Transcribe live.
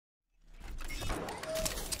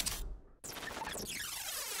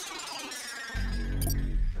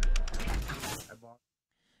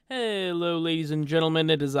Hello, ladies and gentlemen,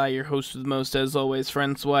 it is I, your host with the most, as always,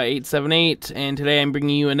 Francois878, and today I'm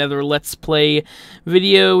bringing you another Let's Play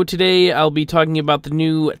video. Today I'll be talking about the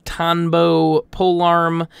new Tonbo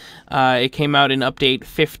polearm. It came out in update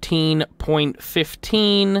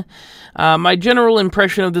 15.15. My general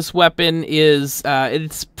impression of this weapon is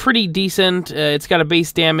it's pretty decent. It's got a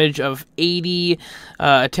base damage of 80,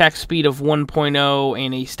 attack speed of 1.0,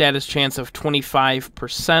 and a status chance of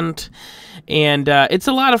 25%. And it's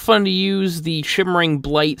a lot of fun to use. The Shimmering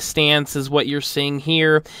Blight stance is what you're seeing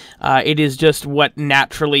here. It is just what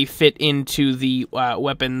naturally fit into the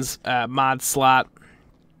weapons mod slot.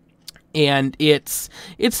 And it's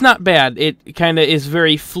not bad. It kind of is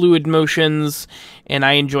very fluid motions, and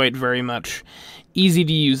I enjoy it very much. Easy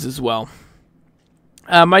to use as well.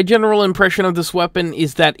 My general impression of this weapon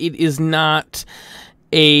is that it is not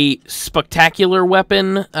a spectacular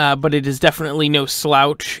weapon, but it is definitely no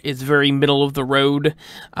slouch. It's very middle of the road.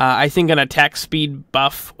 I think an attack speed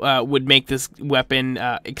buff would make this weapon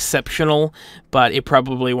exceptional, but it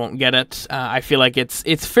probably won't get it. I feel like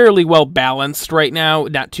it's fairly well balanced right now.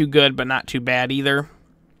 Not too good, but not too bad either.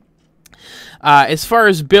 As far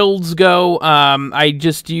as builds go, I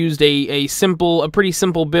just used a pretty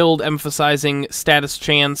simple build emphasizing status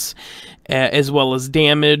chance as well as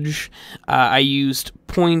damage. I used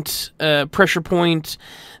pressure point,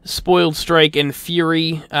 spoiled strike, and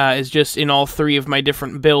fury is just in all three of my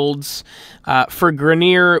different builds. For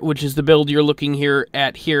Grenier, which is the build you're looking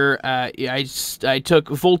at here, I took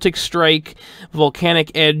Voltic Strike,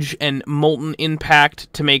 Volcanic Edge, and Molten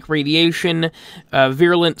Impact to make Radiation,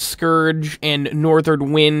 Virulent Scourge, and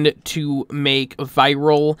Northern Wind to make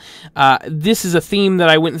Viral. This is a theme that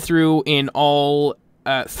I went through in all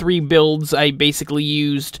three builds. I basically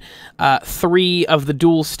used 3 of the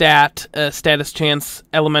dual status chance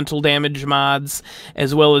elemental damage mods,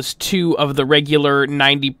 as well as 2 of the regular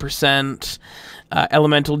 90%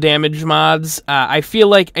 elemental damage mods. I feel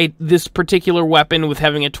like this particular weapon, with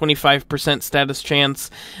having a 25% status chance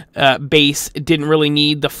base, didn't really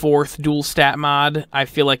need the 4th dual stat mod. I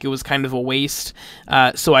feel like it was kind of a waste,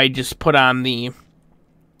 so I just put on the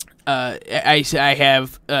I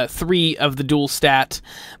have 3 of the dual stat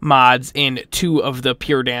mods and 2 of the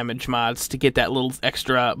pure damage mods to get that little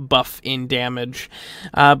extra buff in damage.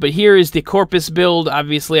 But here is the Corpus build.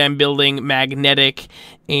 Obviously, I'm building Magnetic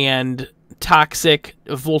and Toxic,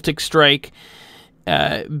 Voltic Strike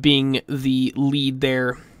being the lead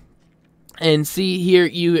there. And see here,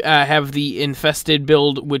 you have the Infested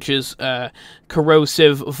build, which is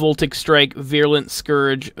Corrosive, Voltic Strike, Virulent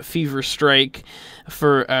Scourge, Fever Strike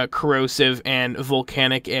for Corrosive, and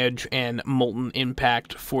Volcanic Edge and Molten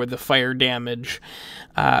Impact for the fire damage.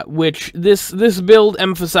 Which this build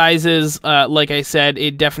emphasizes, like I said,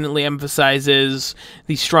 it definitely emphasizes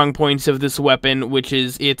the strong points of this weapon, which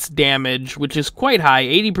is its damage, which is quite high.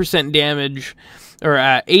 80% damage,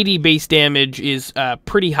 or 80 base damage is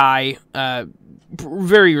pretty high,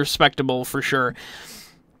 very respectable for sure,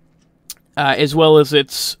 as well as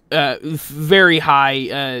its very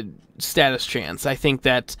high status chance. I think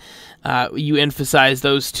that you emphasize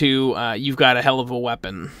those two, you've got a hell of a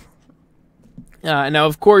weapon. Now,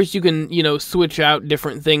 of course, you can, switch out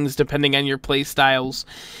different things depending on your play styles.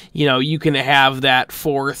 You can have that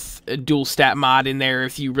 4th dual stat mod in there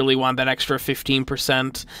if you really want that extra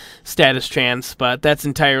 15% status chance, but that's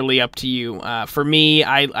entirely up to you. For me,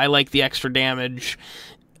 I like the extra damage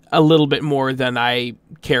a little bit more than I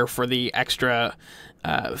care for the extra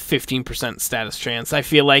 15% status chance. I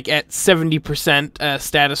feel like at 70%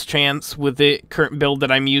 status chance with the current build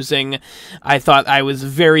that I'm using, I thought I was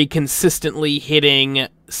very consistently hitting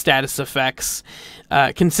status effects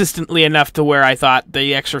consistently enough to where I thought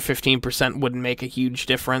the extra 15% wouldn't make a huge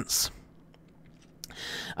difference.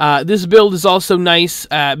 This build is also nice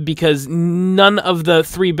because none of the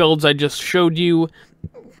 3 builds I just showed you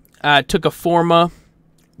took a Forma,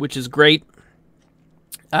 which is great.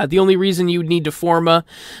 The only reason you would need to Forma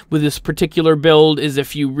with this particular build is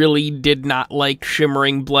if you really did not like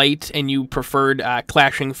Shimmering Blight and you preferred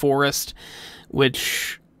Clashing Forest,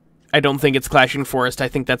 which I don't think it's Clashing Forest. I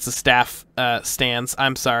think that's a staff stance.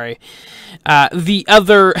 I'm sorry. The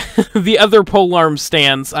other polearm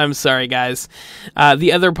stance. I'm sorry, guys.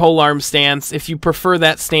 The other polearm stance. If you prefer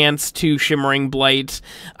that stance to Shimmering Blight,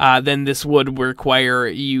 then this would require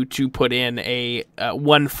you to put in a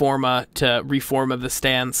 1 Forma to reforma the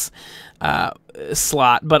stance.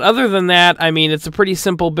 slot. But other than that, I mean, it's a pretty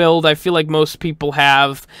simple build. I feel like most people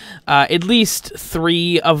have at least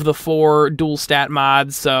 3 of the 4 dual stat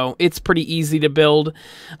mods, so it's pretty easy to build.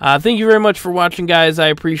 Thank you very much for watching, guys. I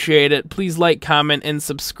appreciate it. Please like, comment, and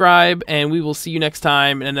subscribe, and we will see you next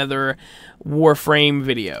time in another Warframe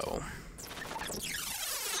video.